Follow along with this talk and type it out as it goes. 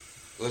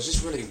Well, there's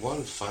just really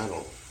one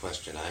final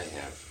question I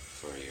have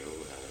for you,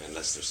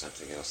 unless there's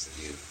something else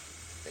that you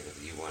think that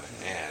you want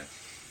to add.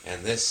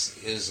 And this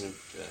isn't,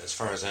 as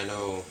far as I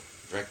know,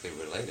 directly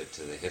related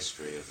to the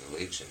history of the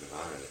Legion of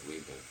Honor that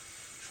we've been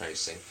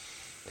tracing.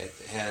 It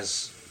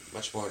has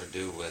much more to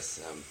do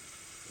with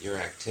your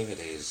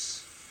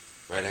activities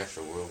right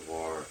after World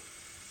War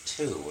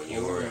II, when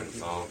you were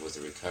involved with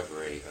the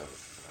recovery of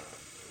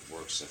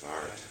works of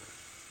art.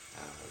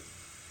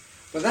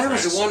 But that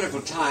was a wonderful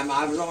time.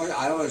 I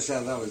always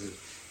said that was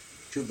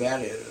too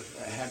bad it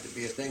had to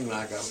be a thing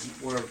like a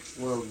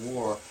world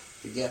war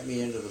to get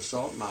me into the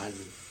salt mines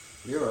of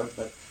Europe,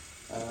 but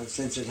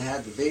since it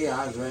had to be,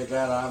 I was very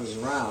glad I was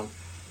around.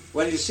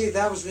 Well, you see,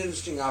 that was an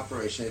interesting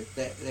operation.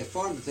 They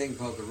formed a thing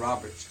called the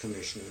Roberts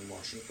Commission in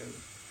Washington,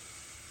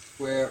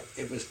 where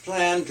it was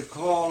planned to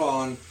call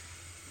on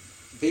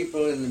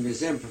people in the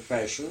museum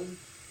profession,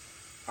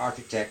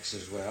 architects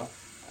as well,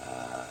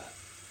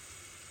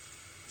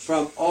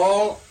 from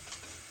all,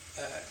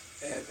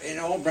 in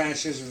all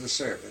branches of the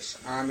service,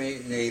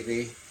 Army,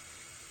 Navy,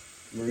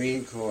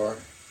 Marine Corps,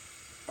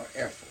 or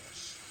Air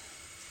Force.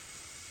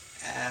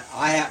 And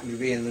I happened to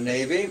be in the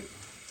Navy,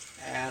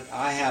 and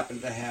I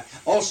happened to have,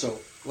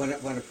 also, when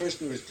a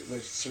person was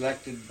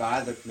selected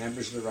by the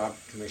members of the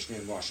Roberts Commission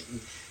in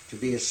Washington to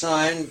be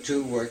assigned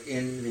to work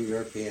in the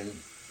European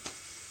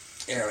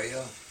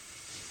area,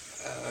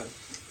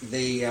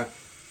 the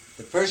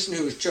person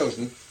who was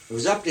chosen, it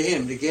was up to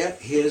him to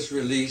get his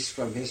release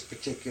from his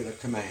particular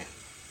command.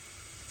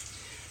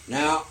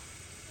 Now,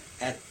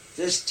 at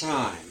this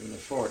time, in the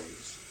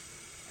 40s,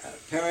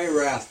 Perry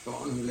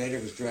Rathbone, who later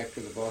was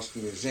director of the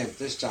Boston Museum, at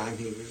this time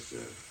he was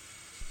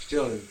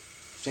still in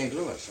St.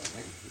 Louis, I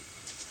think.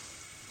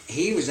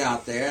 He was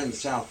out there in the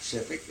South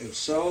Pacific, and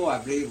so I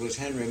believe was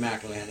Henry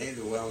McElhenney,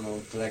 the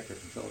well-known collector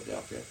from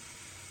Philadelphia,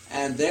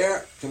 and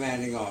their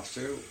commanding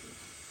officer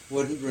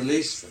wouldn't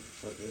release them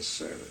for this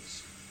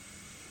service.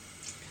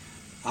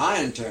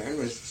 I, in turn,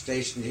 was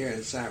stationed here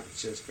in San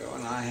Francisco,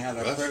 and I had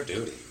a...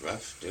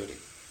 Rough duty.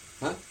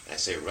 Huh? I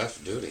say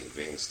rough duty,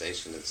 being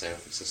stationed in San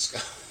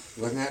Francisco.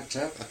 Wasn't that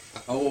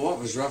tough? Oh, well, what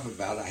was rough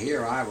about it?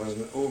 Here I was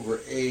an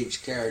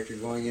over-age character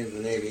going into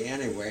the Navy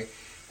anyway,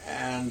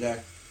 and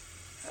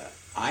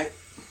I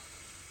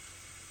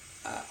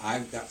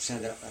got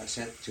sent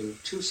to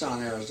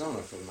Tucson, Arizona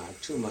for my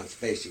 2 months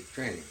basic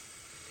training.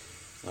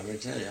 Let me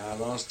tell you, I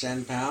lost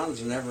 10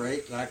 pounds and never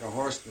ate like a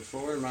horse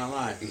before in my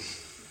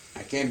life.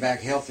 I came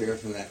back healthier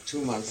from that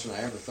 2 months than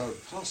I ever thought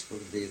it possible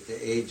to be at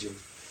the age of,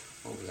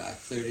 what was I,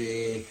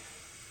 39,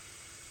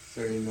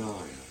 I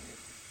think.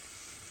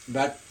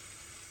 But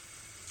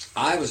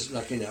I was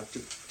lucky enough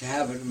to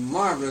have a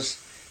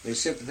marvelously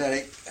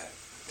sympathetic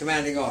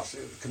commanding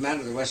officer,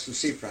 commander of the Western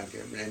Sea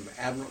Frontier, named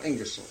Admiral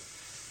Ingersoll.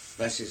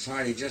 Bless his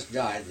heart, he just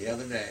died the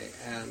other day,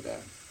 and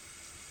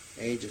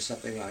age of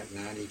something like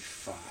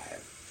 95.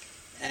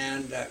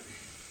 And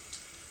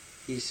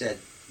he said,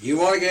 "Do you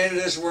want to get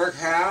into this work,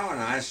 Howe?"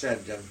 And I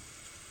said,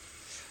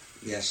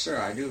 "Yes, sir,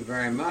 I do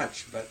very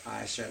much." But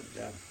I said,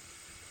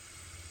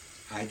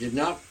 I did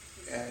not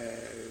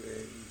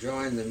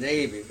join the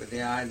Navy with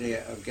the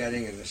idea of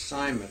getting an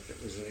assignment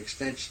that was an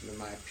extension of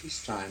my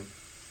peacetime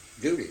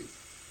duties.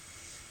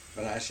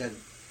 But I said,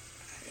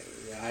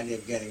 the idea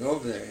of getting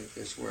over there at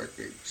this work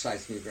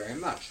excites me very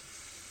much.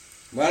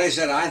 Well, he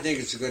said, "I think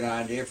it's a good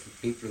idea for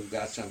people who've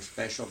got some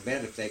special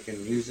bent. If they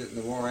can use it in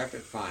the war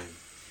effort, fine."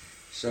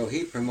 So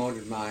he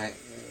promoted the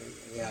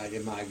idea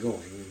of my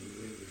going.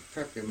 It was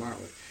perfectly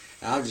marvelous.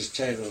 And I'll just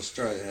tell you a little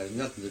story that has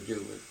nothing to do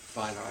with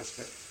fine arts.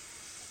 But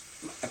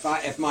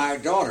if my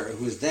daughter,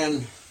 who was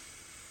then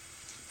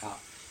about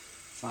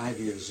 5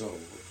 years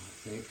old,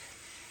 I think,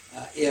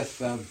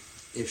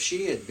 if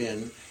she had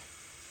been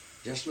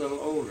just a little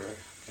older,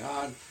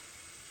 God,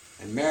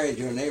 and married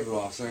to a naval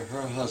officer,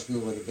 her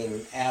husband would have been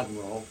an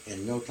admiral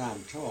in no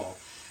time at all,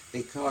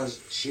 because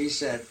she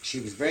said she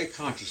was very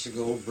conscious of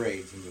gold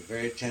braid from a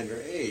very tender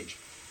age.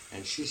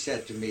 And she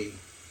said to me,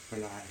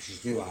 when she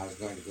knew I was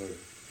going to go to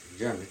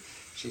Germany,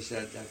 she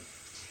said,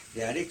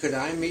 "Daddy, could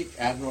I meet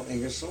Admiral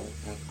Ingersoll?"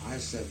 And I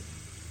said,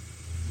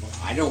 "Well,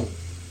 I don't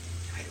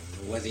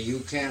know whether you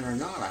can or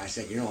not." I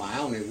said, "I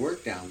only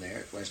work down there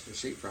at Western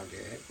Sea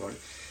Frontier Headquarters."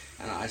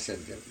 And I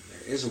said, "There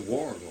is a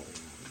war going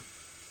on."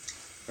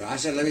 But I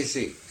said, "Let me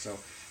see." So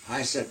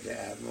I said to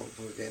Admiral,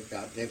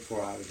 about day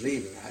before I was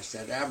leaving, I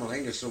said, "Admiral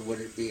Ingersoll, would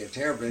it be a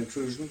terrible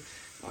intrusion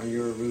on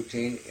your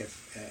routine if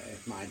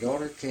my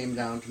daughter came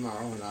down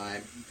tomorrow and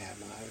I had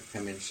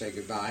come in to say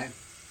goodbye?"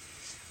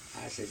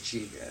 I said,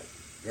 "She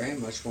very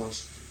much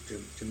wants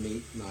to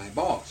meet my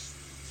boss."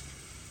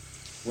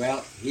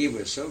 Well, he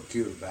was so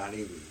cute about it.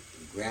 He was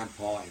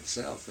grandpa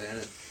himself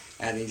then,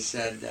 and he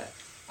said,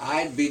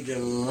 "I'd be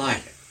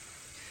delighted."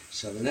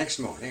 So the next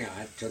morning,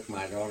 I took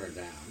my daughter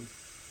down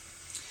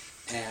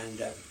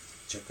and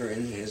took her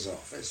into his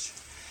office,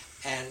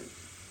 and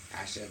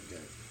I said,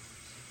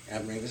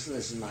 "Admiral Ingersoll,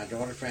 this is my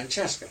daughter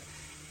Francesca."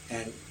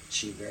 And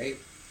she very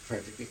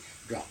perfectly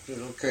dropped a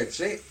little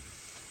curtsy.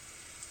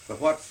 But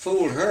what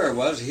fooled her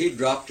was he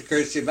dropped a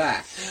curtsy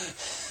back.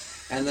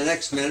 And the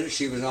next minute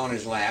she was on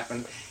his lap,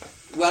 and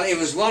Well, it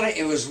was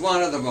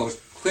one of the most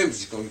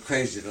whimsical and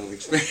crazy little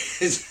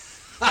experiences.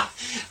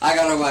 I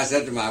got home, I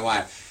said to my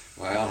wife,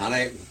 well,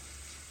 honey,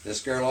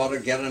 this girl ought to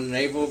get a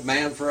naval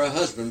man for a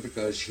husband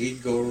because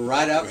he'd go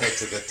right up right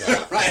to the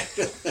top. right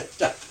to the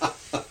top.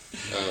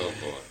 Oh,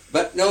 boy.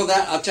 But no,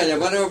 that I'll tell you, I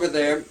went over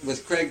there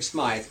with Craig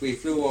Smythe. We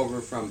flew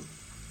over from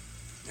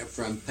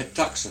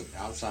Patuxent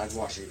outside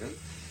Washington,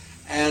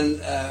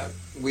 and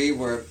we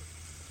were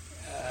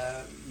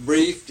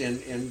briefed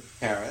in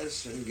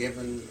Paris and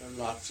given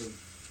lots of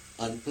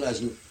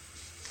unpleasant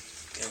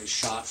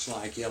shots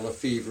like yellow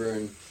fever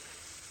and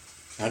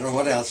I don't know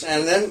what else.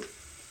 And then,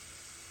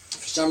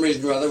 for some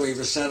reason or other, we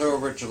were sent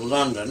over to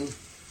London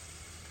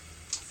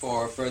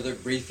for further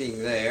briefing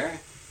there.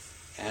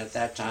 And at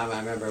that time, I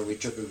remember we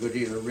took a good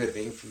deal of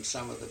ribbing from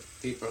some of the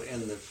people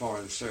in the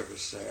Foreign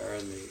Service there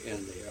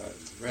in the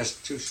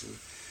restitution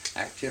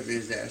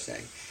activities there,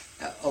 saying,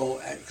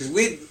 because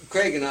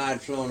Craig and I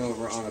had flown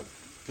over on a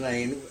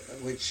plane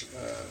which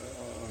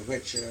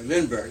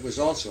Lindbergh was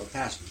also a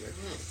passenger.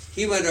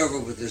 He went over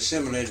with the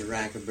assimilated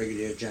rank of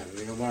brigadier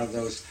general, one of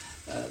those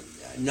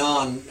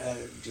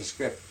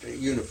nondescript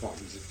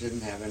uniforms that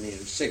didn't have any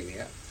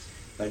insignia,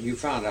 but you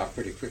found out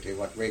pretty quickly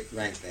what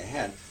rank they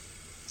had.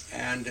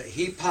 And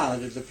he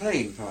piloted the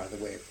plane part of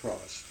the way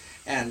across.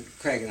 And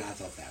Craig and I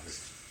thought that was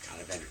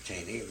kind of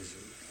entertaining. It was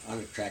an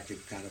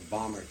unattractive kind of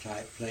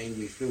bomber-type plane.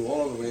 We flew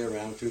all the way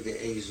around through the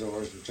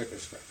Azores and took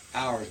us for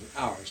hours and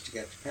hours to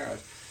get to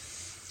Paris.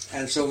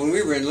 And so when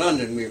we were in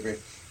London,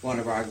 one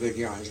of our good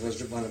yarns was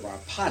that one of our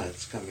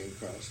pilots coming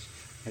across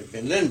had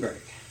been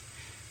Lindbergh.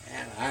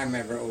 And I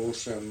remember old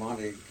Sir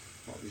Montague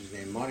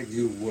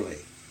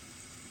Woolley.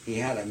 He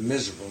had a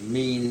miserable,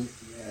 mean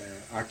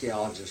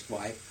archaeologist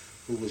wife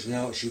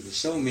she was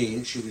so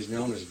mean, she was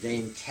known as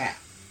Dame Cat.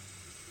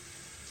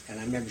 And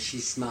I remember she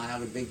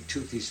smiled, a big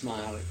toothy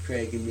smile at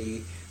Craig and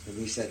me, and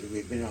we said that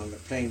we'd been on the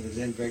plane with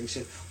Lindbergh and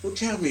said, well,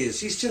 tell me, is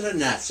he still a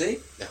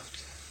Nazi? No.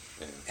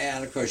 Yeah.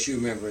 And of course you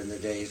remember in the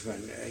days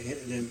when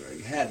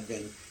Lindbergh had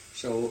been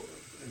so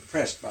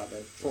impressed by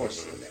the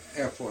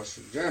Air Force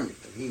of Germany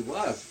that he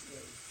was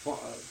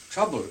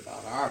troubled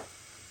about our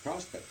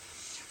prospect.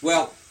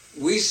 Well,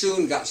 we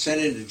soon got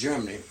sent into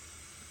Germany.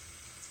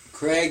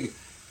 Craig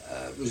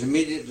was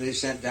immediately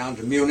sent down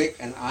to Munich,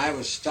 and I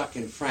was stuck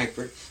in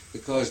Frankfurt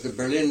because the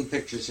Berlin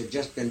pictures had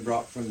just been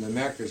brought from the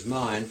Merker's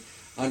mine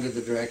under the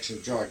direction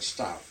of George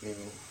Stout,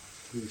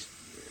 who's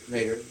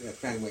later at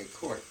Fenway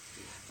Court.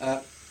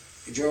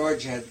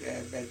 George had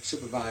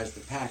supervised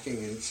the packing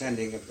and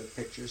sending of the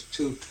pictures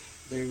to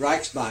the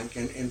Reichsbank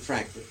in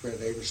Frankfurt, where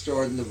they were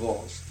stored in the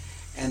vaults.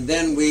 And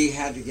then we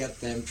had to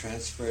get them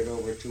transferred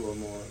over to a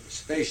more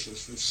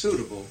spacious and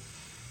suitable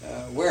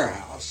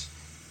warehouse.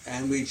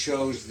 And we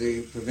chose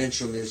the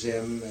Provincial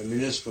Museum,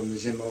 Municipal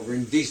Museum over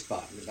in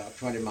Wiesbaden, about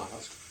 20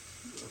 miles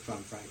from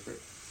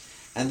Frankfurt.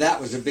 And that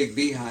was a big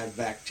beehive of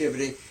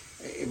activity.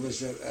 It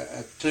was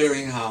a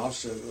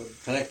clearinghouse,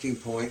 a collecting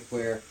point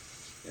where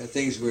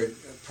things were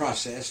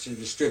processed and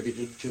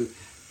distributed to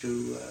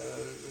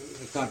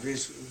the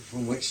countries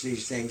from which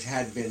these things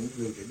had been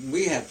looted. And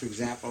we had, for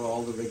example,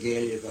 all the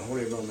regalia of the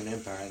Holy Roman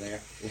Empire there.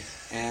 Yeah.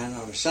 And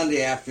on a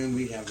Sunday afternoon,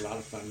 we'd have a lot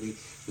of fun.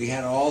 We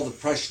had all the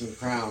Prussian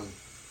crown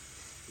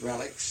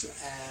relics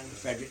and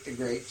Frederick the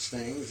Great's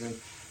things, and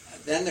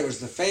then there was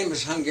the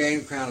famous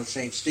Hungarian crown of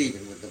St.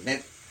 Stephen with the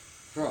bent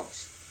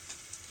cross,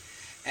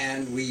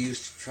 and we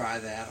used to try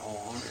that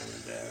on,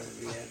 and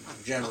we had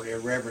generally a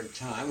reverent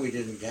time. We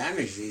didn't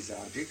damage these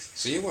objects.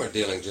 So you weren't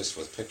dealing just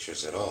with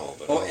pictures at all,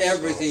 but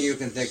everything you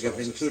can think of,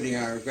 including,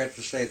 I regret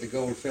to say, the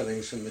gold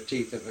fillings from the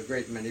teeth of a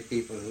great many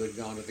people who had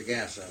gone to the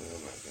gas oven. Oh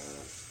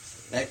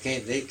my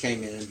God! They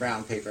came in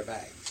brown paper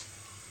bags.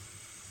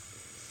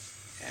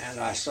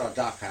 And I saw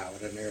Doc Howe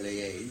at an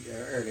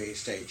early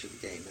stage of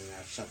the game, and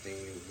that's something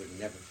you would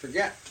never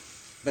forget.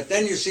 But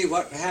then you see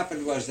what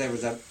happened was there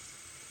was a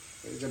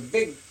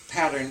big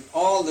pattern.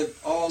 All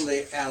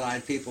the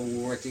Allied people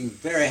were working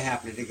very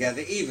happily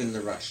together. Even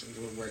the Russians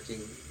were working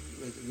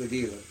with a good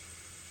deal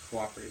of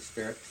cooperative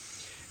spirit.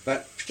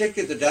 But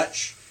particularly the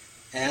Dutch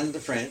and the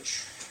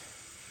French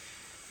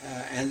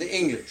and the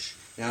English.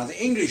 Now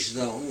the English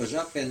zone was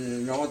up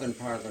in the northern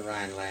part of the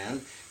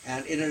Rhineland,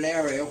 and in an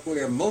area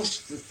where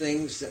most of the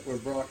things that were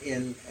brought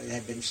in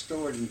had been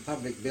stored in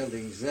public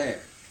buildings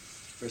there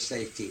for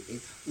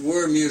safekeeping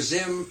were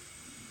museum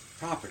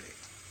property.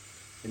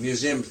 The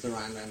museums of the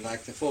Rhineland,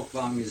 like the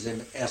Folkwang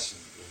Museum at Essen,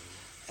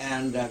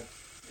 and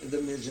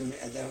the museum,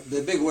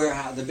 the big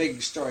warehouse, the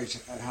big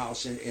storage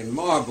house in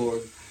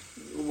Marburg,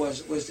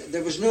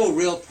 there was no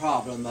real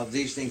problem of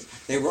these things.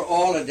 They were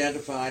all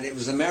identified. It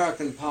was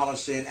American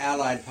policy and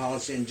Allied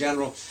policy in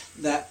general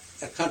that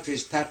a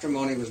country's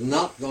patrimony was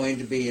not going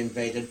to be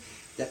invaded,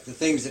 that the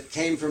things that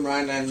came from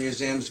Rhineland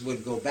museums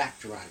would go back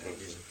to Rhineland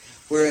museums.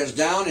 Whereas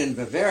down in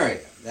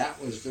Bavaria, that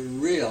was the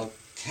real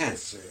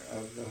cancer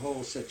of the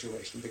whole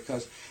situation,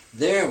 because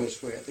there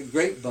was where the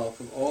great bulk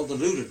of all the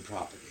looted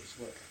properties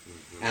were.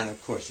 Mm-hmm. And of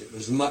course it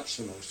was much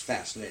the most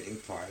fascinating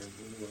part of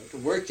the world to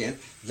work in,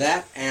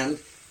 that and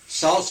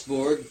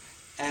Salzburg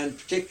and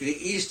particularly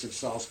east of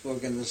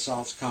Salzburg in the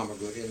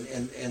Salzkammergut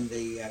in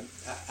the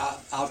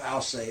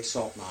Alt-Aussee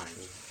salt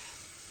mines.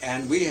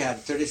 And we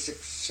had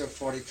 36 or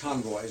 40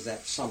 convoys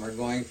that summer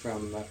going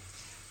from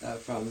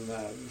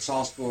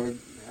Salzburg,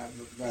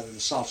 rather the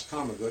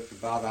Salzkammergut,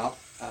 about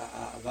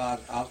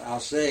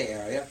Alt-Aussee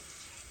area,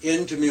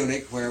 into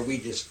Munich, where we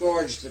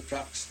disgorged the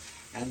trucks,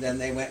 and then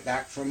they went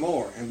back for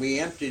more. And we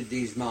emptied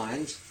these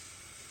mines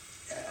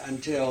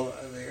until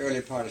the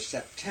early part of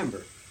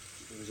September.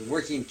 It was a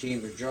working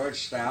team of George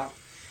Stout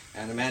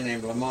and a man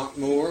named Lamont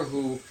Moore,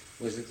 who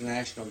was at the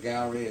National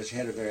Gallery as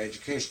head of their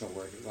educational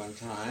work at one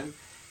time,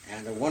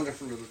 and a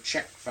wonderful little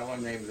Czech fellow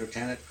named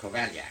Lieutenant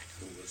Kovalyak,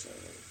 who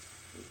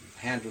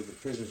handled the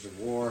prisoners of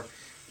war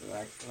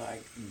like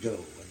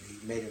dough,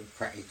 and he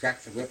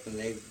cracked the whip, and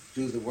they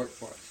do the work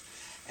for us.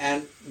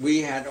 And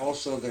we had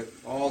also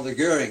all the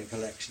Goering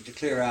collection to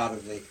clear out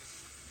of the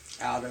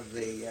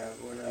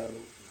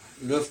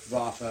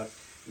Luftwaffe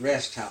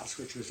rest house,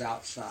 which was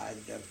outside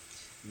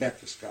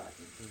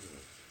Berchtesgaden.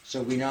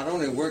 So we not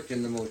only worked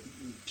in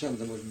some of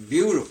the most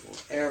beautiful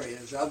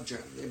areas of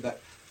Germany,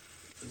 but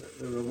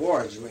the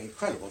rewards were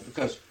incredible,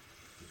 because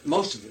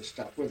most of this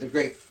stuff were the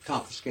great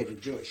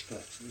confiscated Jewish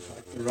collections,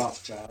 like the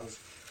Rothschilds.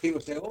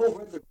 People say, "Oh,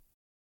 where'd the..."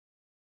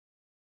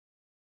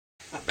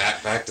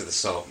 Back to the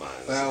salt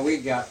mines. Well, we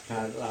got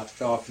kind of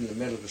left off in the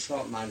middle of the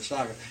salt mine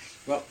saga.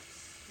 Well,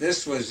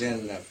 this was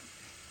of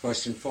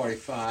course, in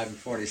 45 and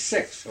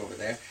 46 over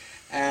there,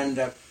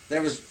 and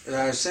there was, as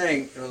I was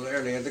saying a little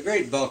earlier, the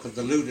great bulk of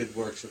the looted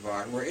works of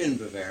art were in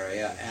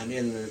Bavaria and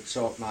in the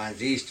salt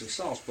mines east of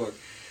Salzburg.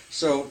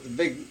 So the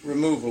big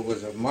removal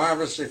was a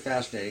marvelously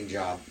fascinating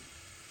job.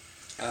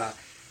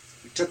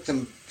 We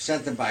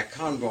sent them by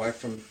convoy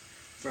from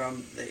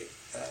the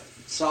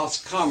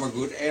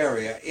Salzkammergut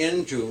area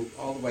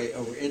all the way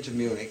over into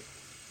Munich,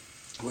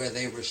 where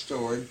they were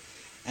stored,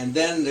 and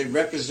then the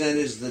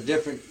representatives of the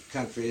different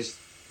countries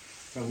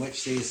from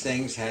which these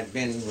things had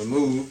been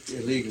removed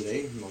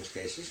illegally, in most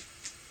cases,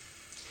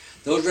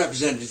 those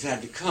representatives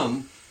had to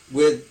come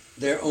with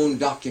their own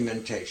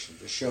documentation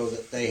to show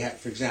that they had,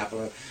 for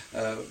example,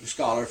 a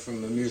scholar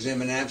from a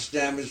museum in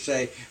Amsterdam would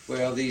say,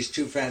 well, these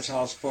two Franz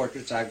Hals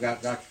portraits, I've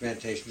got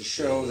documentation to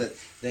show that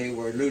they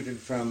were looted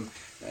from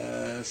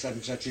such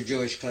and such a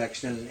Jewish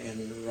collection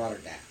in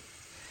Rotterdam.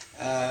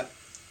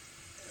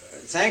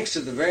 Thanks to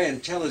the very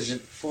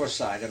intelligent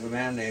foresight of a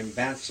man named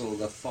Bansel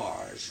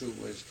Lafarge, who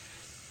was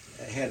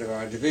head of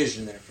our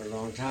division there for a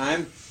long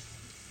time,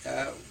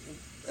 a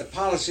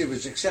policy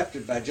was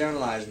accepted by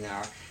General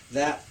Eisenhower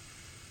that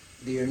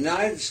the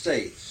United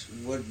States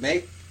would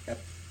make a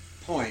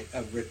point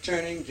of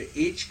returning to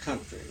each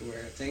country from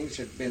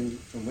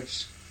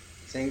which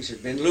things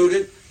had been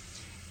looted,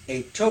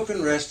 a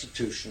token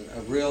restitution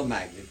of real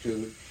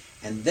magnitude,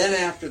 and then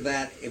after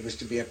that it was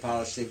to be a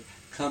policy,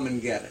 come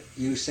and get it.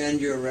 You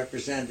send your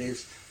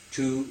representatives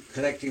to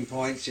collecting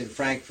points in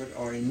Frankfurt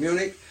or in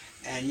Munich,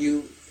 and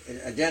you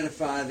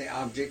identify the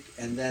object,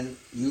 and then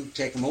you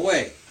take them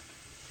away.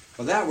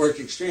 Well, that worked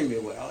extremely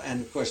well,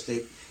 and of course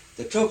the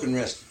token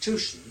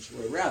restitutions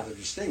were rather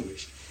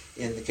distinguished.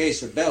 In the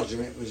case of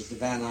Belgium, it was the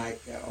Van Eyck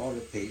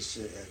altarpiece,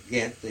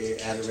 Ghent, the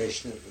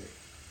Adoration of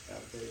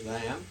the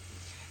Lamb.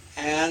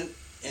 And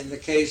in the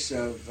case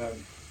of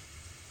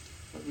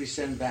what we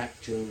send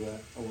back to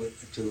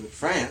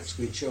France,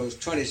 we chose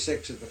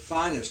 26 of the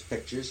finest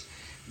pictures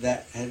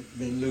that had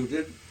been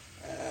looted.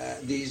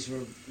 These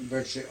were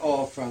virtually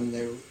all from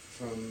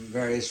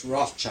various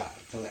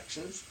Rothschild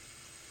collections.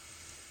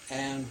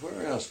 And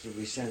where else did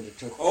we send it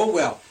to? Oh,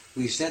 well,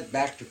 we sent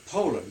back to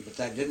Poland, but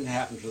that didn't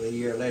happen until a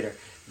year later,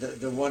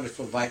 the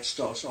wonderful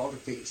Weitstoss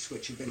altarpiece,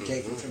 which had been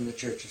taken from the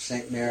Church of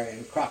St. Mary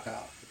in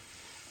Krakow.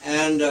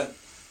 And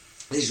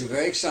these were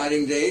very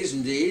exciting days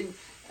indeed,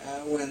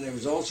 when there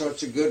was all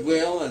sorts of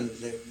goodwill, and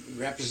the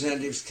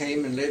representatives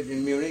came and lived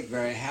in Munich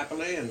very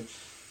happily, and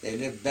they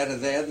lived better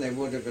there than they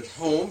would have at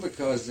home,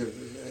 because there were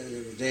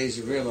days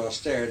of real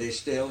austerity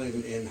still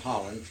in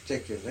Holland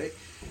particularly,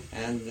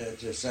 and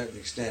to a certain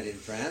extent in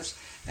France.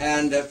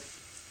 And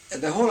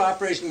the whole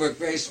operation worked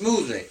very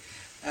smoothly.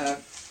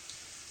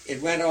 It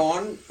went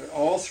on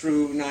all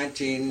through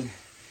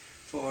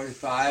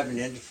 1945 and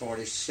into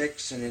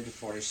 46 and into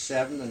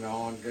 47 and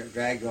on,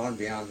 dragged on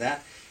beyond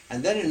that.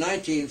 And then in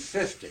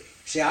 1950,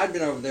 see, I'd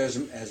been over there as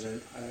a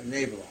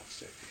naval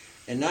officer.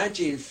 In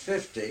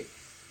 1950,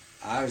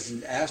 I was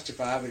asked if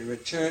I would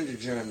return to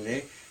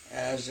Germany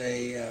as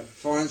a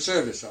Foreign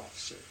Service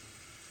officer.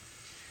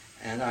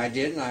 And I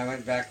did, and I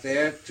went back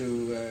there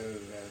to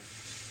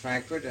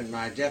Frankfurt, and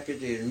my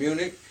deputy in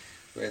Munich,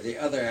 where the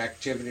other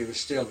activity was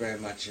still very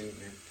much in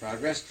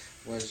progress,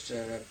 was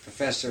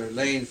Professor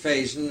Lane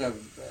Faison,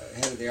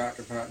 head of the art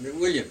department at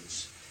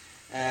Williams.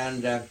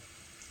 And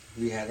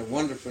we had a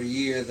wonderful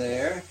year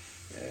there,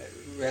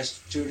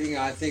 restituting.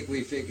 I think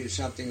we figured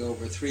something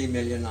over 3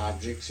 million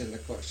objects in the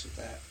course of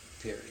that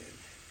period.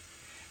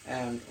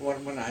 And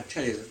when I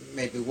tell you that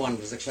maybe one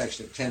was a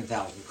collection of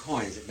 10,000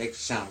 coins, it makes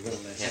it sound a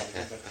little less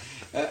elegant.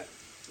 But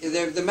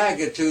the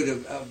magnitude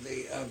of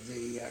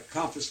the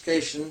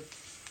confiscation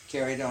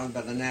carried on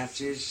by the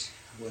Nazis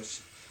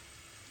was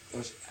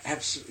was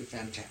absolutely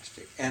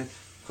fantastic. And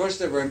of course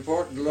there were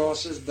important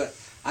losses, but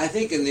I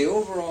think in the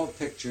overall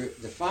picture,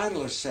 the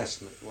final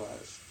assessment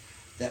was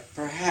that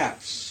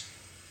perhaps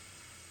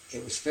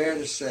it was fair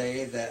to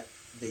say that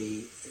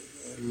the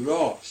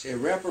loss,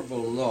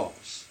 irreparable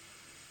loss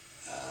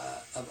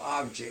of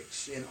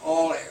objects in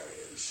all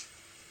areas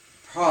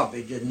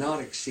probably did not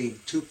exceed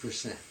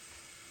 2%.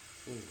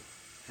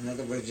 In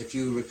other words, if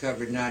you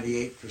recovered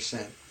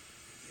 98%,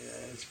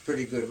 it's a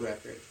pretty good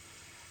record.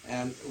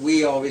 And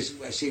we always,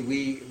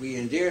 we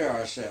endear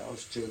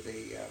ourselves to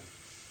the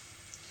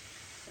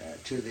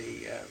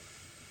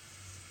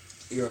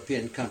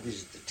European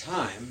countries at the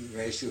time,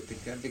 various European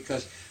countries,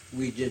 because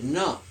we did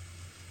not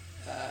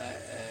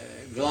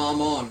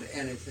glom on to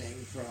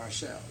anything for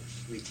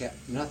ourselves. We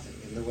kept nothing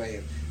in the way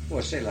of,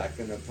 well, say like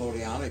the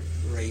Napoleonic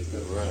rape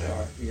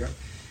of Europe.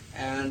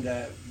 And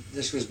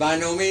this was by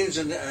no means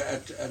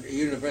a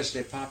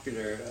universally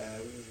popular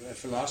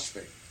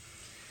philosophy.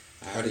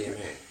 How do you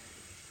mean?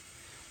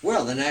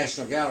 Well, the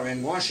National Gallery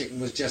in Washington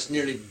was just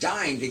nearly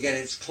dying to get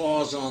its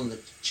claws on the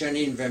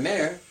Czernin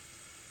Vermeer.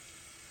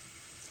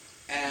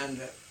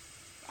 And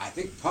I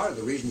think part of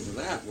the reason for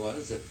that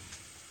was that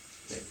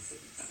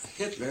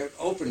Hitler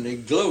openly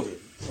gloated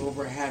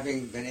over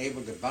having been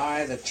able to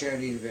buy the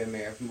Czernin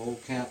Vermeer from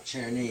old Count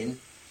Czernin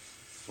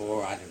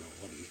for, I don't know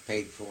what he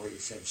paid for, he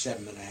said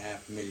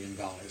 $7.5 million,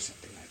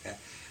 something like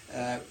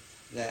that.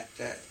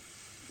 That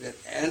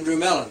Andrew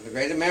Mellon, the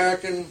great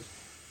American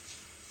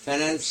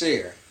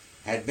financier,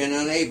 had been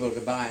unable to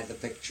buy the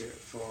picture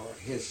for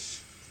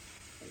his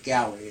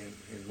gallery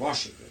in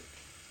Washington,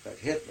 but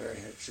Hitler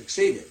had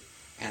succeeded.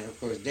 And of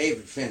course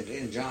David Findlay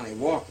and Johnny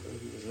Walker,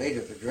 who was later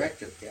the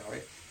director of the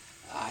gallery,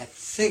 I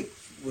think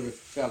would have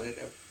felt it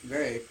a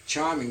very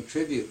charming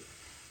tribute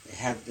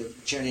had the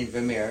Czernin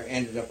Vermeer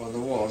ended up on the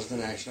walls of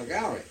the National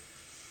Gallery.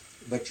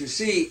 But you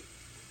see,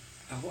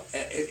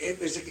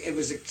 it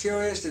was a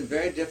curious and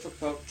very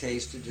difficult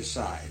case to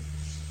decide.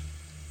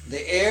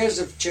 The heirs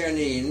of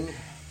Czernin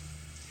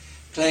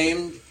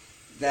claimed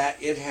that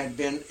it had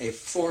been a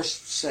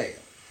forced sale.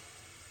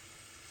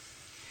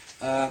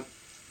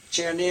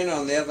 Czernin,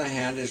 on the other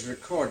hand, is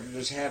recorded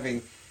as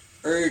having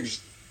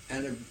urged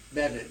and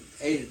abetted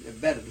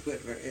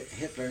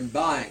Hitler in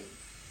buying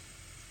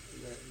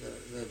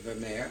the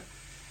Vermeer,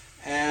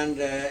 and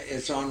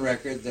it's on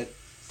record that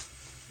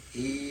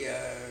he,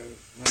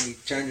 when he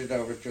turned it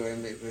over to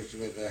him, it was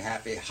with a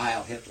happy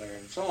Heil Hitler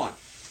and so on.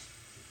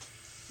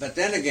 But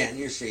then again,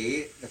 you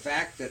see, the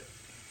fact that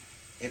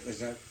it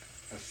was a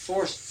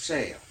forced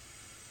sale,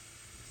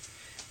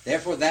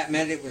 therefore that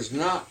meant it was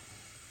not,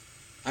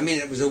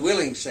 it was a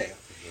willing sale.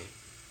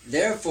 Mm-hmm.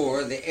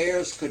 Therefore, the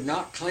heirs could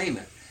not claim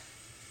it.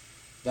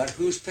 But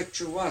whose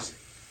picture was it?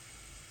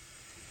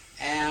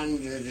 And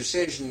the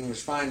decision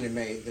was finally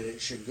made that it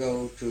should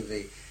go to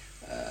the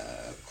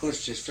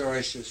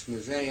Kunsthistorisches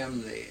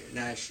Museum, the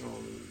National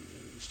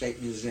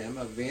State Museum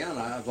of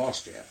Vienna, of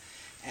Austria.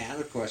 And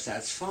of course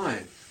that's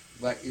fine.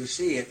 But you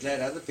see, it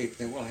led other people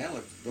to think, well, hell,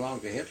 it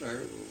belonged to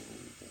Hitler.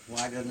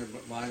 Why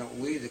don't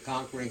we, the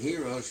conquering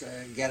heroes,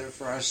 get it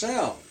for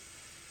ourselves?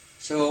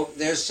 So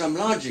there's some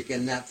logic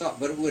in that thought,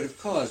 but it would have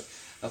caused,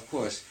 of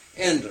course,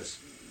 endless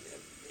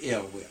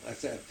ill will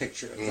if a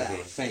picture of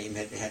that fame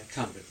had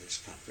come to this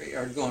country,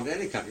 or gone to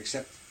any country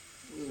except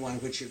one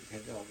which it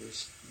had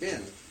always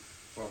been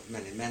for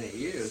many, many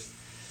years.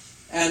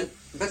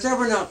 But there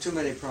were not too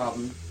many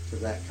problems of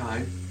that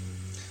kind.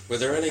 Were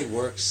there any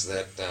works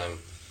that their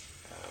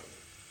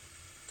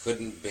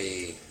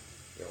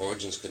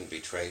origins couldn't be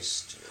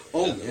traced?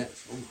 Oh,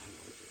 yes. Oh, my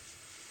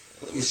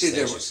Lord. You see,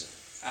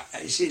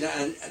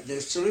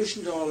 the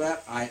solution to all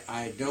that,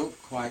 I don't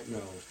quite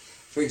know.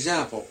 For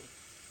example,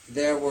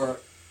 there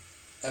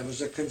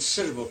was a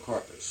considerable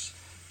corpus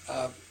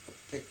of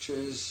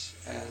pictures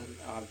and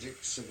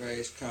objects of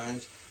various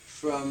kinds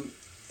from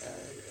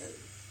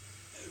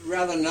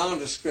rather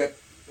nondescript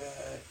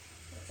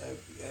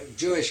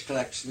Jewish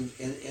collections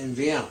in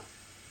Vienna.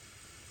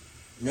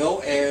 No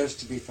heirs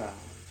to be found.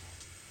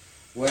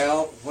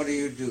 Well, what do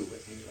you do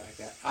with things like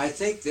that? I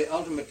think the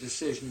ultimate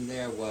decision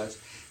there was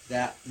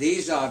that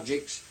these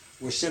objects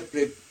were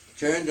simply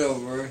turned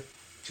over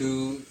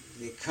to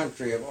the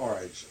country of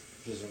origin.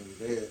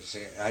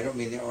 I don't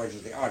mean the origin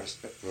of the artist,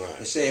 but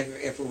right. Say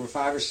if there were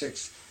 5 or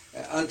 6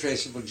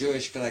 untraceable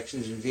Jewish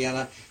collections in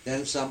Vienna,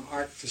 then some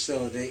art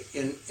facility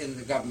in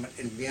the government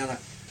in Vienna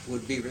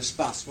would be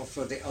responsible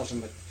for the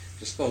ultimate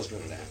disposal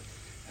of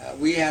that.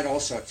 We had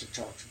all sorts of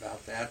talks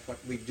about that. What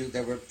we do,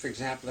 for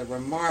example, there were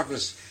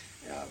marvelous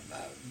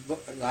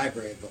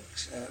library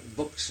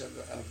books of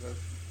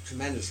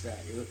tremendous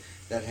value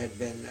that had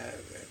been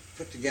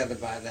put together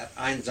by that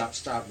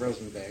Einsatz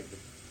Rosenberg,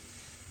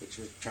 which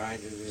was trying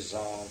to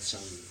resolve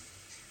some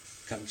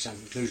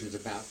conclusions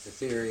about the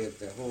theory of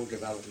the whole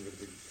development of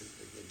the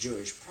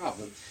Jewish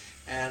problem.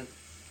 And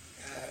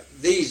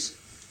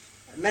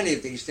many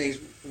of these things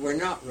were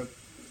not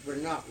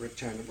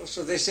returnable,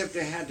 so they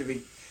simply had to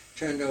be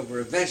turned over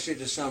eventually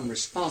to some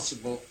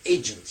responsible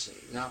agency,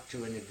 not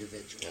to an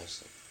individual.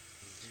 Yes.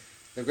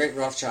 The great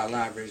Rothschild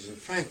libraries in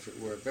Frankfurt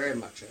were very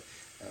much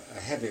a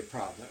heavy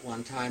problem at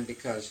one time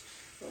because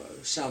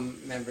some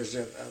members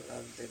of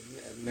the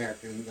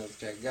American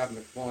military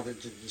government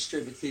wanted to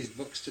distribute these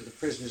books to the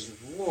prisoners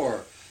of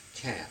war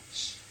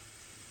camps.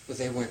 But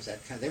they weren't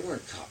that kind. They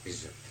weren't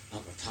copies of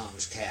Uncle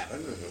Tom's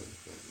Cabin or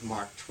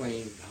Mark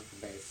Twain,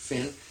 Huckleberry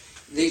Finn.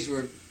 These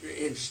were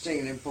interesting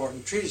and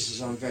important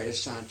treatises on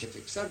various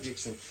scientific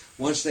subjects, and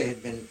once they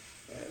had been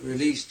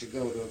released to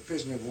go to a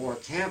prisoner of war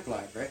camp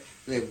library,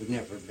 they would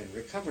never have been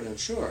recovered, I'm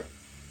sure.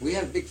 We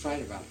had a big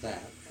fight about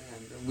that,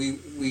 and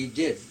we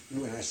did.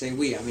 When I say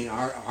we, I mean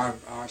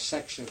our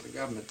section of the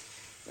government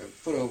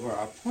put over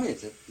our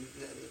point that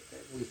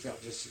we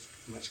felt just as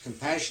much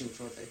compassion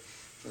for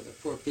the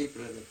poor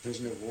people in the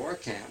prisoner of war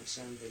camps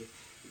and the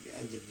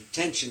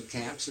detention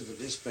camps of the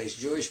displaced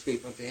Jewish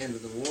people at the end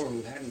of the war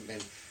who hadn't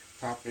been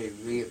properly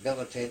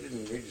rehabilitated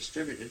and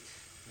redistributed,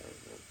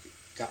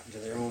 gotten to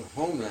their own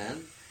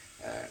homeland.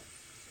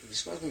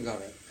 This wasn't going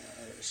to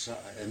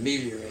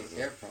ameliorate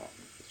their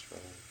problem.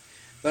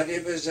 But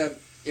it was a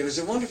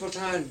wonderful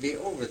time to be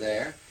over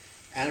there,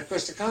 and of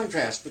course the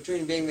contrast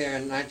between being there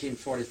in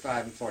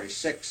 1945 and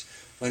 46,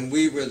 when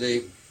we were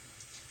the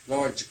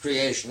Lord's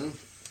creation,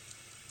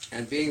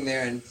 and being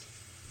there and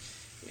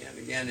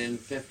again in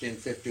 50 and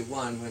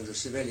 51, when the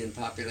civilian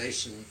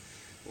population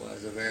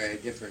was a very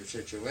different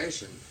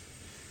situation.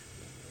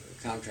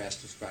 The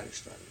contrast was quite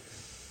extraordinary.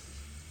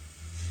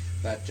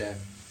 But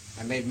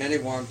I made many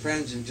warm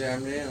friends in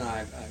Germany, and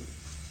I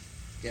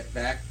get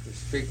back as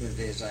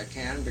frequently as I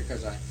can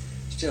because I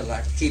still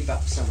like to keep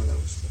up some of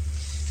those.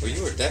 Well,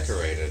 you were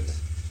decorated,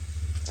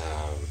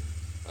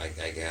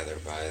 I gather,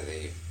 by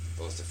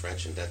both the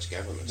French and Dutch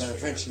governments. By the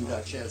French and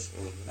Dutch, yes.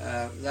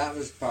 Mm-hmm. That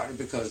was partly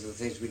because of the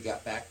things we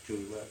got back to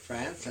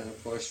France, and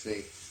of course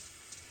the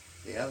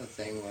other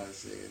thing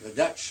was the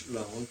Dutch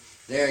loan.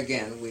 There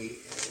again, we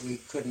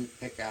couldn't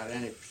pick out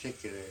any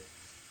particular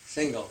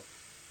single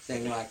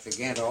thing like the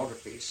Ghent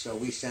altarpiece, so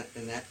we sent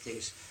in that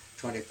case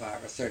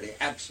 25 or 30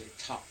 absolutely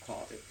top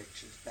quality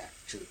pictures back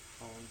to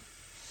home,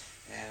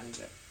 and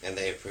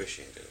they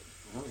appreciated it.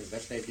 Well, I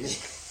bet they did.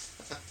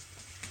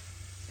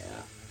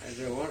 Yeah, it was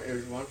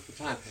a wonderful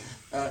time.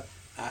 I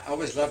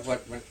always loved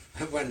when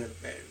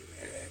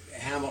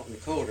Hamilton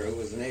Coulter, who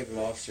was a naval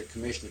officer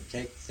commissioned to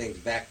take things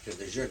back to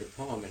the Jeu de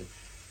Paume in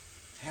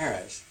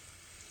Paris.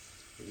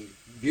 These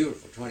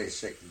beautiful,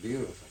 26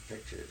 beautiful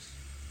pictures.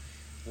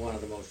 One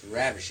of the most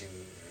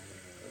ravishing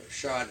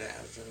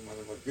chardins and one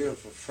of the most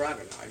beautiful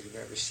fragonards you've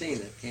ever seen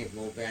that came from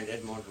old Baron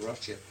Edmond de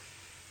Rothschild.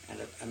 And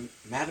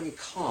Madame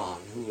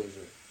Kahn, who was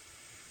a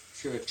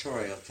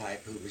curatorial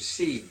type who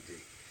received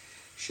the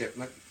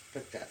shipment,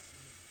 looked at it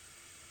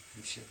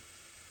and said,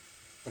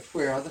 "But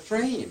where are the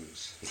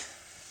frames?"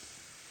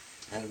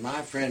 And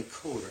my friend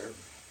Coulter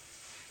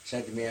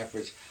said to me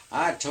afterwards,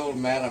 "I told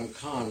Madame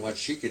Kahn what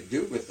she could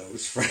do with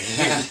those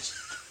frames."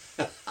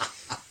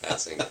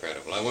 That's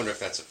incredible. I wonder if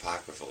that's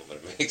apocryphal, but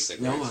it makes it.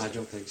 No, I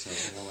don't think so.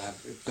 No,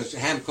 because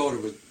Ham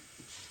Coulter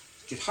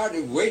could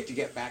hardly wait to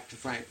get back to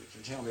Frankfurt to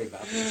tell me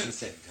about this. He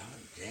said, "God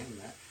damn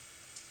that.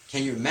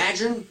 Can you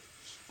imagine?"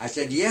 I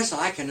said, "Yes,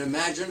 I can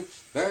imagine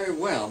very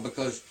well,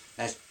 because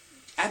that's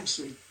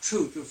absolutely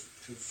true to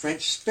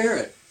French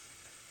spirit."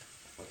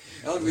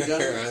 I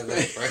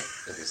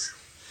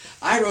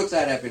wrote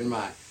that up in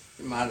my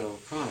little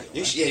chronicle.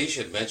 You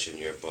should mention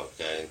your book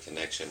in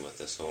connection with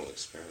this whole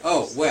experience.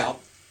 Oh, well,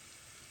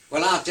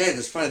 I'll tell you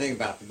this funny thing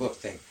about the book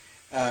thing.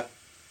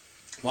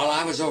 While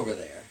I was over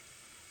there,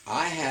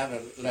 I had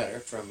a letter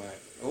from an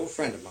old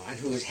friend of mine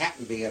who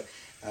happened to be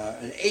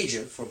an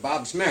agent for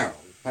Bobbs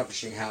Merrill,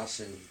 publishing house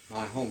in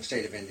my home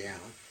state of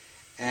Indiana.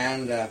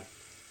 And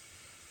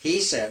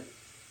he said,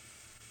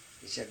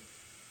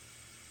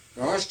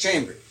 Lawrence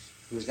Chambers,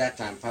 who was that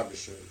time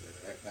publisher,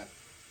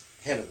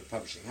 head of the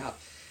publishing house,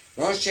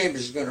 Lawrence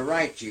Chambers is going to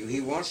write to you.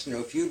 He wants to know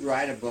if you'd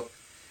write a book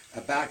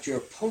about your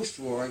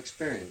post-war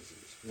experiences.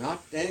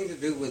 Not anything to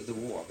do with the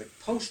war, but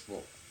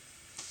post-war.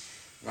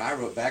 Well, I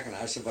wrote back and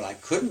I said, well, I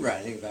couldn't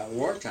write anything about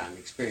wartime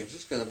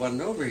experiences because I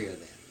wasn't over here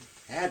then.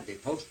 It had to be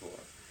post-war.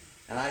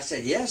 And I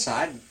said, yes,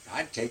 I'd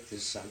take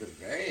this under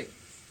very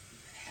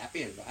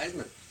happy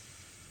advisement.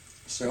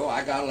 So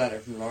I got a letter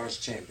from Lawrence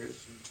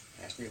Chambers,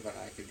 asked me what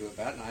I could do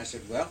about it, and I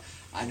said, well,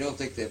 I don't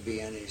think there'd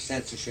be any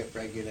censorship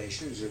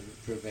regulations that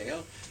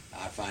prevail.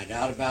 I'll find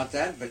out about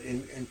that, but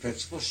in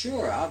principle,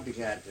 sure, I'll be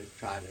glad to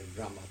try to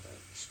drum up a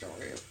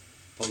story of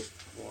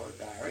post-war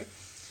diary.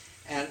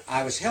 And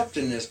I was helped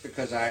in this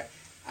because I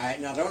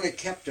not only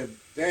kept a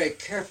very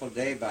careful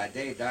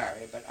day-by-day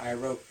diary, but I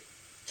wrote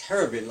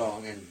terribly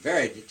long and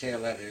very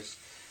detailed letters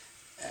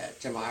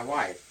to my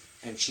wife,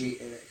 and she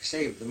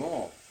saved them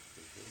all.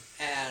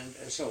 And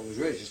so it was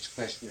really just a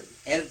question of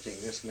editing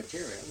this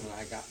material when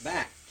I got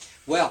back.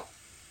 Well,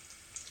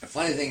 a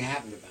funny thing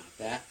happened about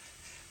that.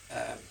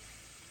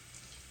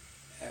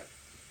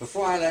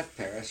 Before I left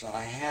Paris,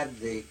 I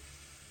had in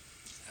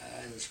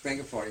the spring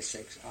of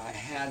 '46, I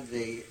had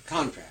the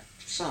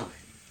contract signed,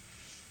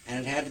 and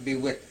it had to be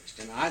witnessed.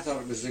 And I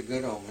thought it was a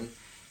good omen.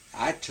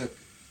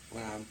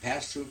 When I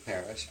passed through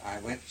Paris, I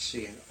went to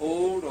see an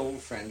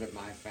old friend of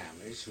my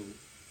family's who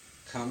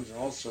comes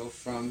also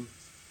from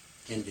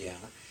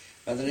Indiana,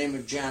 by the name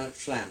of Janet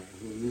Flanner,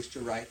 who used to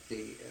write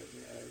the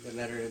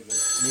letter in the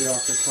New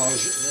Yorker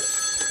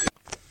calls.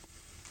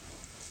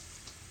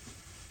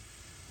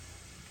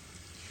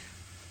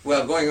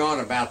 Well, going on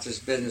about this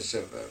business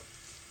of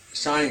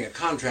signing a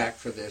contract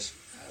for this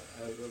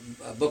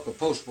a book of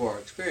post-war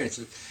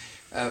experiences,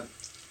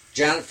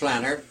 Janet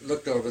Flanner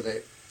looked over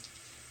the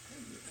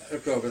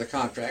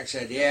contract,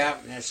 said, "Yeah,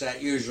 that's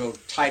that usual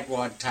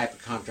tightwad type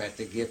of contract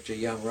they give to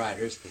young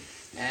writers,"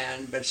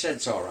 but said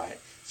it's all right.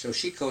 So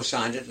she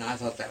co-signed it, and I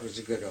thought that was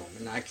a good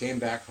omen. I came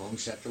back home,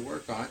 set to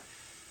work on it,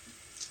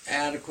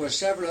 and of course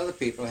several other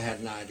people had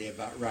an idea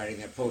about writing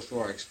their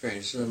post-war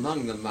experiences, and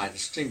among them my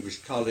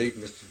distinguished colleague,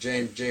 Mr.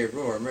 James J.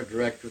 Rorimer,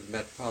 director of the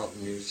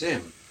Metropolitan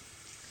Museum.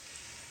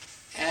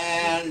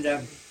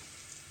 And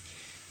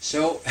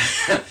so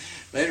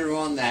later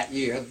on that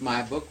year,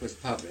 my book was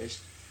published,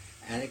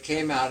 and it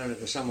came out under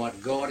the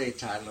somewhat gaudy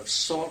title of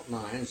Salt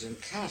Mines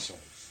and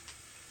Castles.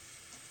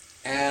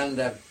 And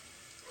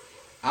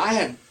I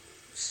had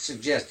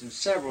suggested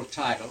several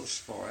titles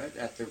for it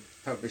at the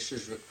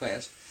publisher's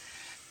request,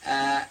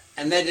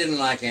 and they didn't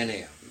like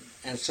any of them.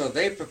 And so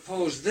they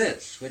proposed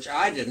this, which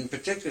I didn't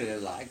particularly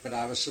like, but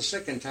I was so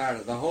sick and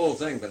tired of the whole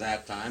thing by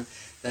that time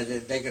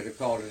that they could have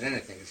called it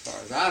anything as far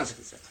as I was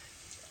concerned.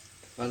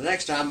 Well, the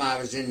next time I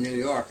was in New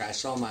York, I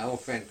saw my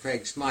old friend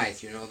Craig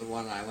Smythe, you know, the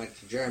one I went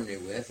to Germany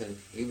with,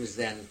 and he was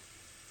then,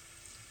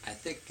 I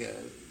think,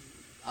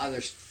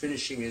 either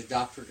finishing his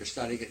doctorate or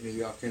studying at New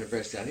York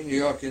University. I think New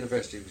York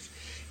University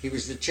he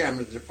was the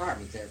chairman of the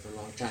department there for a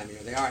long time, you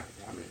know, the art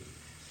department.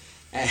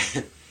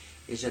 And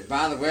he said,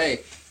 "By the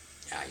way,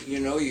 you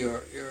know,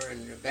 you're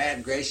in the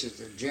bad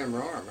graces of Jim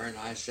Rorimer." And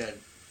I said,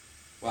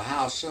 "Well,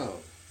 how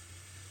so?"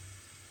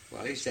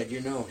 Well, he said, "You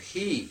know,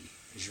 he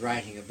is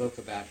writing a book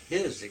about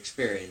his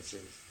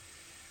experiences."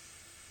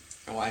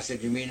 Oh, I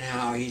said, "You mean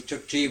how he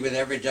took tea with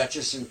every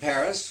duchess in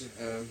Paris?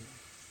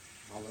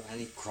 And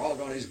he crawled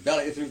on his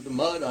belly through the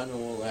mud on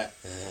all that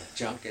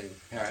junk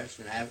in Paris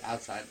and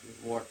outside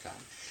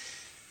wartime?"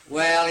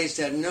 Well, he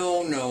said,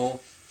 no.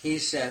 He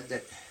said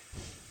that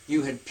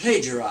you had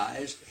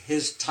plagiarized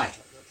his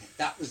title.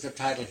 That was the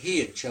title he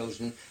had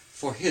chosen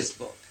for his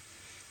book.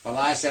 Well,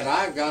 I said,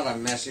 "I've got a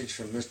message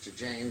from Mr.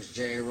 James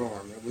J.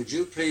 Rorimer. Would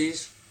you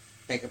please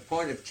make a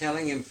point of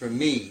telling him for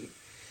me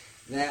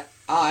that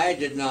I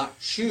did not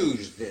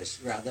choose this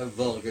rather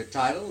vulgar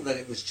title, that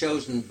it was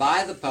chosen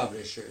by the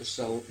publisher,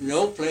 so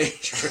no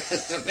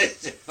plagiarism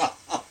is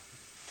involved."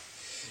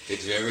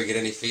 Did you ever get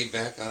any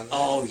feedback on that?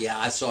 Oh, yeah,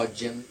 I saw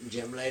Jim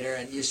later,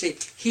 and you see,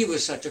 he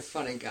was such a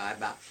funny guy.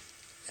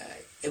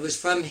 It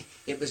was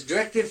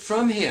directed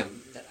from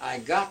him that I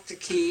got the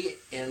key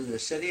in the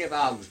city of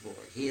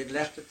Augsburg. He had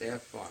left it there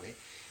for me,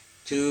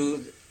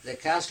 to the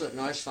castle at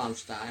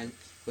Neuschwanstein,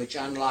 which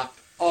unlocked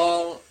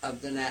all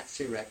of the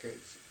Nazi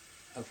records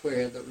of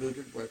where the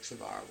looted works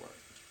of art were.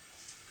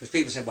 Because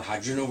people said, "Well,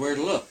 how'd you know where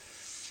to look?"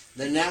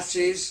 The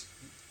Nazis,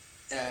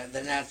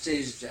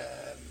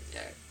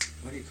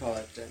 what do you call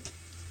it,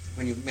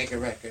 when you make a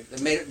record? They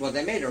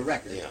made a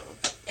record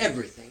of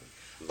everything.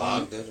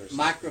 Logged it or something.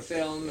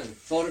 Microfilm and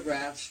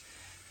photographs,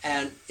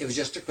 and it was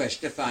just a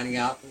question of finding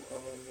out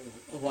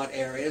what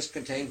areas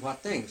contained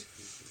what things.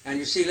 And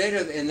you see,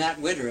 later in that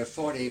winter of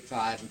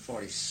 45 and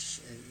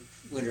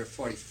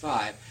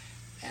 45,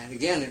 and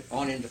again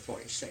on into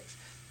 46,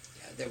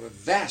 there were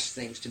vast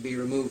things to be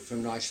removed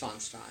from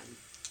Neuschwanstein,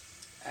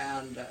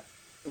 and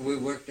we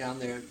worked down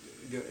there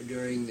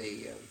during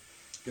the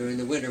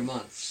winter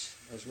months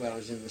as well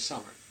as in the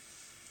summer,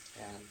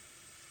 and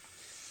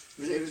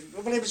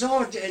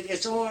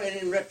it's all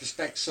in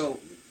retrospect so,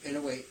 in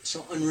a way,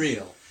 so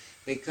unreal,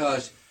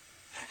 because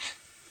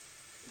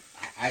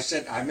I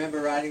remember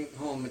writing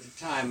home at the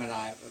time, and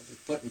I was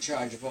put in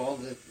charge of all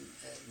the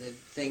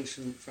things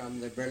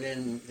from the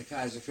Berlin, the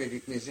Kaiser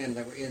Friedrich Museum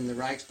that were in the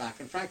Reichsbank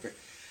in Frankfurt.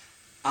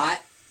 I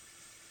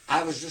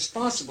was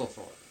responsible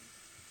for them.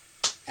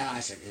 And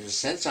I said, in a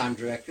sense, I'm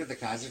director of the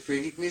Kaiser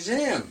Friedrich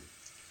Museum.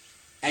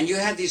 And you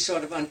had these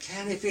sort of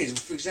uncanny feelings.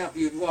 For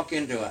example, you'd walk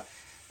into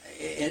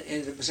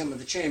some of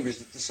the chambers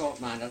at the salt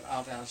mine at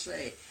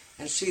Alt-Alzey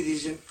and see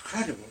these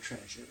incredible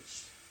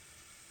treasures.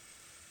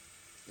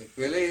 It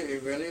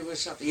really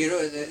was something. You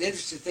know, the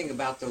interesting thing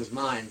about those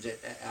mines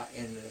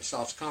in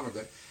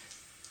Salzkammergut,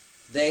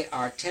 they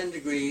are 10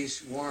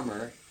 degrees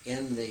warmer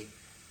in the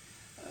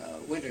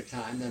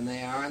wintertime than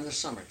they are in the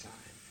summertime.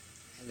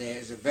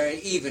 There's a very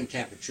even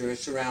temperature.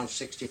 It's around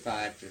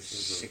 65 to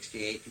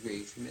 68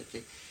 degrees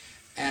humidity.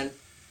 And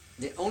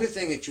the only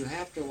thing that you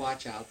have to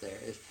watch out there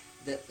is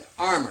that the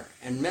armor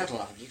and metal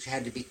objects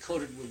had to be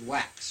coated with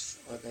wax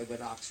or they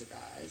would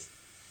oxidize.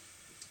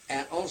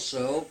 And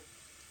also,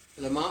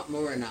 Lamont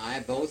Moore and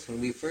I, both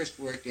when we first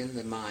worked in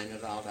the mine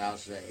at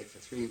Alt-Alzey for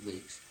 3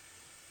 weeks,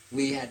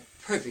 we had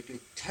perfectly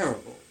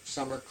terrible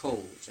summer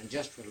colds and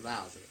just were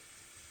lousy.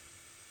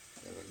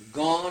 They were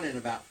gone in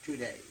about 2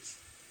 days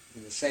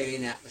in the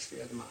saline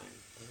atmosphere of the mine.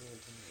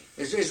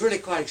 It's really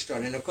quite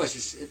extraordinary. And of course,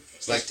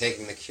 it's like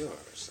taking the cure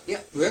or something.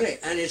 Yeah, really.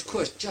 And it's, of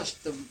course,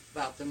 just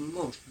about the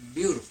most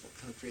beautiful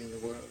country in the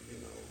world, you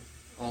know,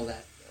 all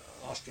that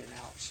Austrian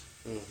Alps.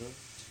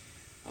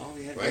 Mm-hmm. Oh,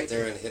 he had Right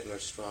there in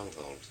Hitler's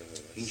stronghold, too.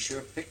 He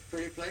sure picked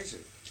pretty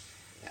places.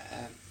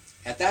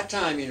 At that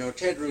time,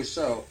 Ted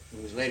Rousseau,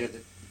 who was later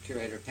the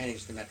curator of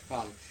paintings at the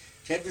Metropolitan,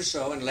 Ted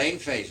Rousseau and Lane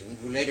Faison,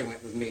 who later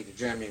went with me to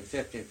Germany in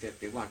 50 and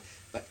 51,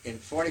 but in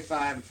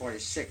 45 and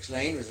 46,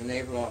 Lane was a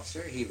naval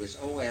officer. He was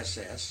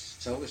OSS.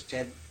 So was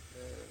Ted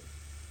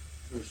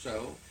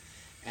Rousseau,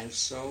 and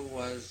so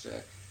was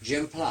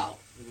Jim Plow,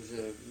 who was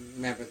a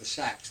member of the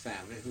Sachs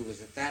family, who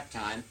was at that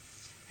time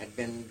had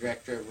been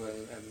director of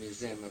a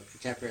museum of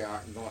contemporary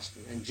art in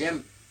Boston. And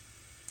Jim,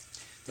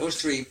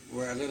 those three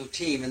were a little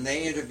team, and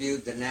they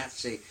interviewed the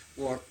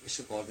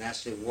so-called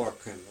Nazi war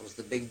criminals,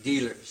 the big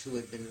dealers who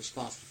had been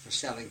responsible for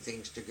selling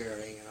things to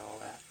Goering and all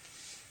that.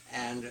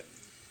 And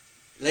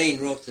Lane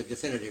wrote the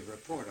definitive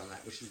report on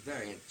that, which is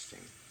very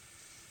interesting.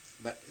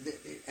 But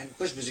and of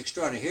course it was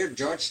extraordinary. Here,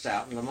 George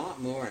Stout and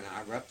Lamont Moore and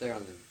I were up there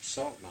on the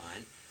salt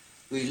mine.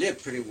 We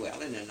lived pretty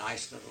well in a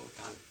nice little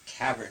kind of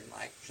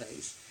cavern-like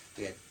place.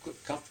 We had good,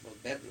 comfortable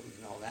bedrooms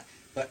and all that.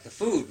 But the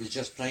food was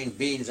just plain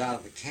beans out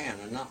of the can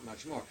and not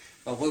much more.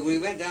 But when we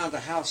went down to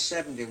House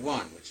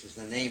 71, which was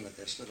the name of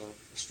this little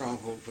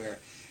stronghold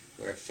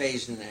where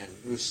Faison and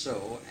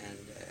Rousseau and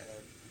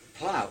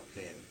Plow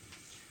lived,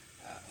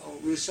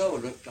 Rousseau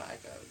looked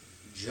like a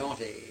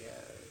jaunty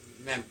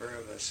member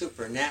of a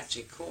super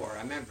Nazi corps.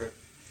 I remember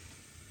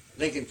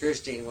Lincoln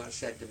Kirstein once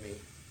said to me,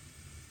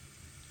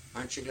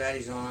 "Aren't you glad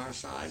he's on our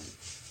side?"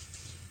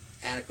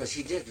 And of course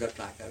he did look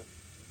like a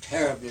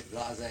terribly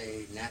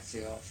blasé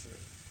Nazi officer.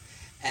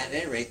 At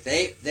any rate,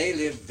 they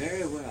lived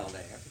very well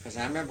there, because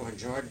I remember when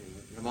George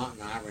and Lamont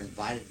and I were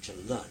invited to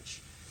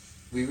lunch,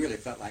 we really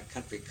felt like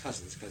country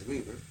cousins, because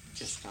we were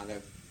just kind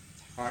of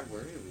hard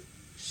workers. We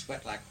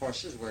sweat like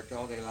horses, worked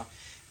all day long.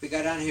 We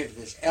got down here to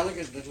this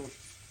elegant little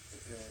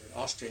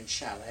Austrian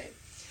chalet,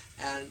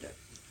 and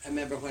I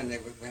remember when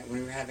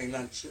we were having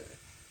lunch,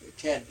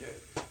 Ted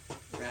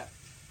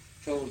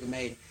told the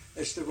maid,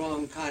 "It's the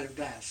wrong kind of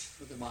glass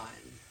for the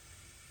wine."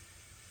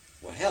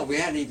 Well, hell, we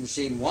hadn't even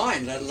seen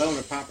wine, let alone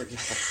a proper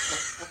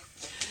glass.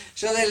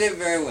 So they lived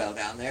very well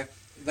down there,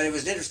 but it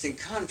was an interesting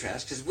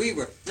contrast, because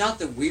not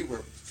that we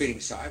were feeling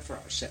sorry for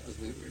ourselves,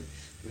 we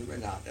were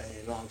not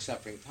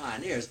long-suffering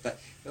pioneers, but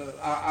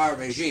our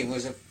regime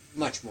was a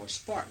much more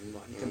Spartan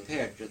one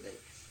compared to the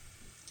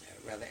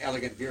rather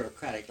elegant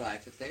bureaucratic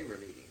life that they were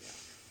leading down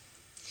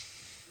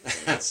there.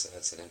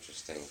 That's an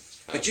interesting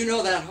But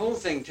that whole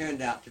thing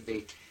turned out to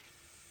be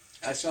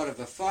a sort of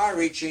a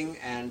far-reaching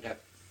and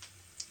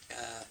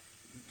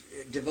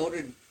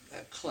devoted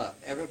club.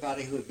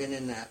 Everybody who had been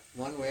in that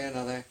one way or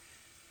another,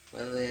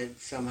 whether they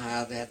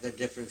had their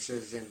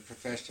differences in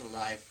professional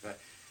life,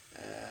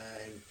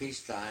 in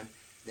peacetime,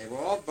 they were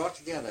all brought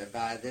together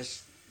by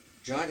this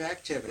joint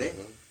activity.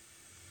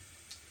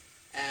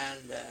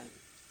 And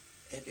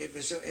it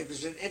was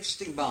an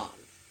interesting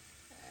bond.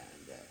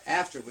 And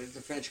afterwards,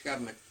 the French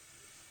government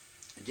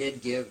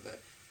did give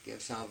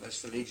some of us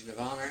the Legion of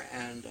Honor,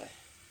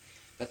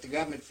 but the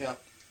government felt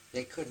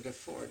they couldn't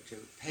afford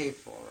to pay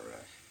for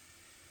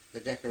the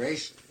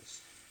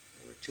decorations.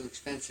 They were too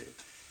expensive.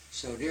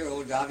 So dear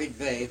old David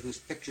Vey, whose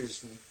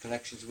pictures and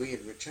collections we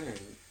had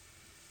returned,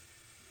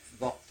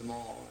 bought them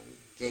all and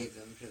gave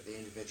them to the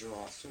individual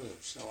officers.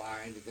 So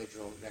our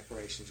individual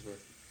decorations were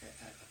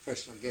a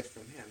personal gift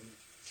from him.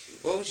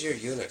 What was your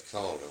unit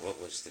called, or what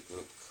was the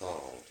group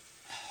called?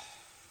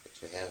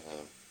 Did you have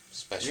a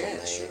special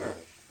name? Sure.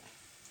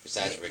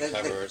 Besides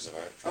recoverers of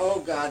art? Oh,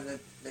 God,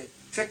 the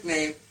trick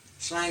name,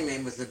 slang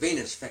name was the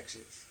Venus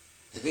Fixers.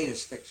 The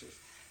Venus Fixers.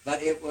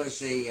 But it was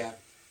the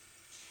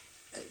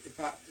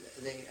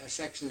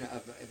section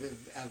of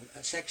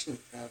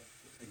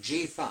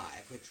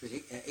G5, which was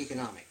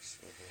economics.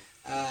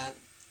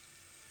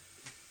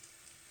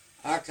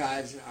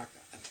 Archives and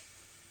archives.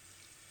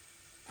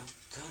 Oh,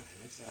 God,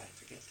 I thought I'd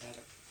forget that.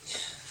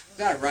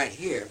 Got it right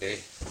here.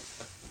 Okay.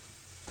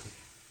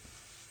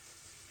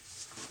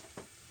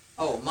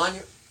 Oh,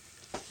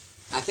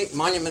 I think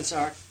Monuments,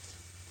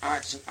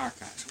 Arts and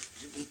Archives. What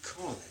did we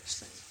call this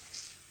thing?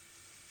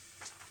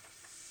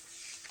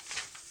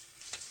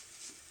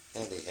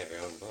 And you have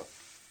your own book.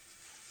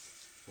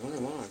 I don't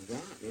know what I've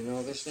got.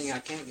 This thing I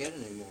can't get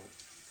anymore.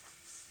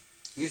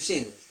 You've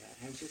seen this,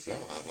 haven't you seen it?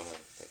 No, I want to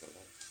take a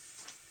look.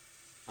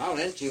 I'll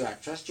lend it to you. I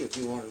trust you if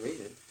you want to read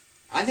it.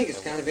 I think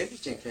it's kind of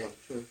interesting, to tell you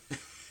the truth.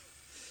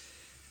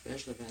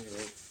 Special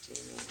evaluation.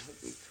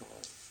 What do we call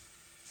it?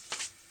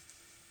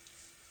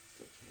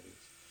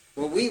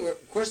 Well, we were,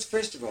 of course,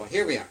 first of all,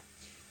 here we are.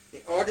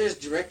 The orders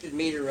directed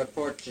me to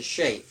report to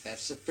SHAEF,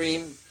 that's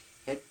Supreme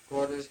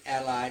Headquarters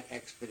Allied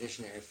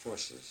Expeditionary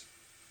Forces,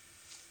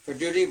 for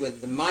duty with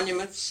the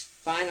Monuments,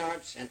 Fine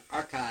Arts, and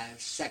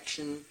Archives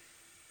Section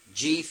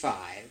G5,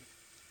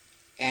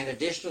 and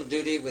additional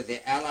duty with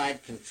the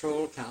Allied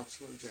Control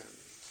Council of Germany.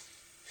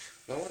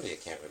 No wonder you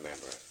can't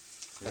remember it.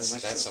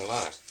 That's a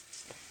lot.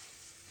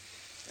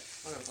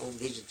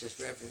 These are just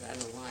references. I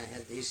don't know why I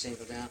had these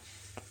singled out.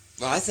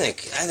 Well, I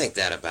think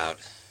that about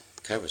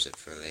covers it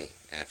for the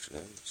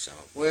afternoon. So,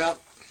 well,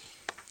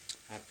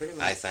 I pretty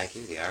much. I thank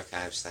you. The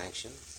archives thanks you.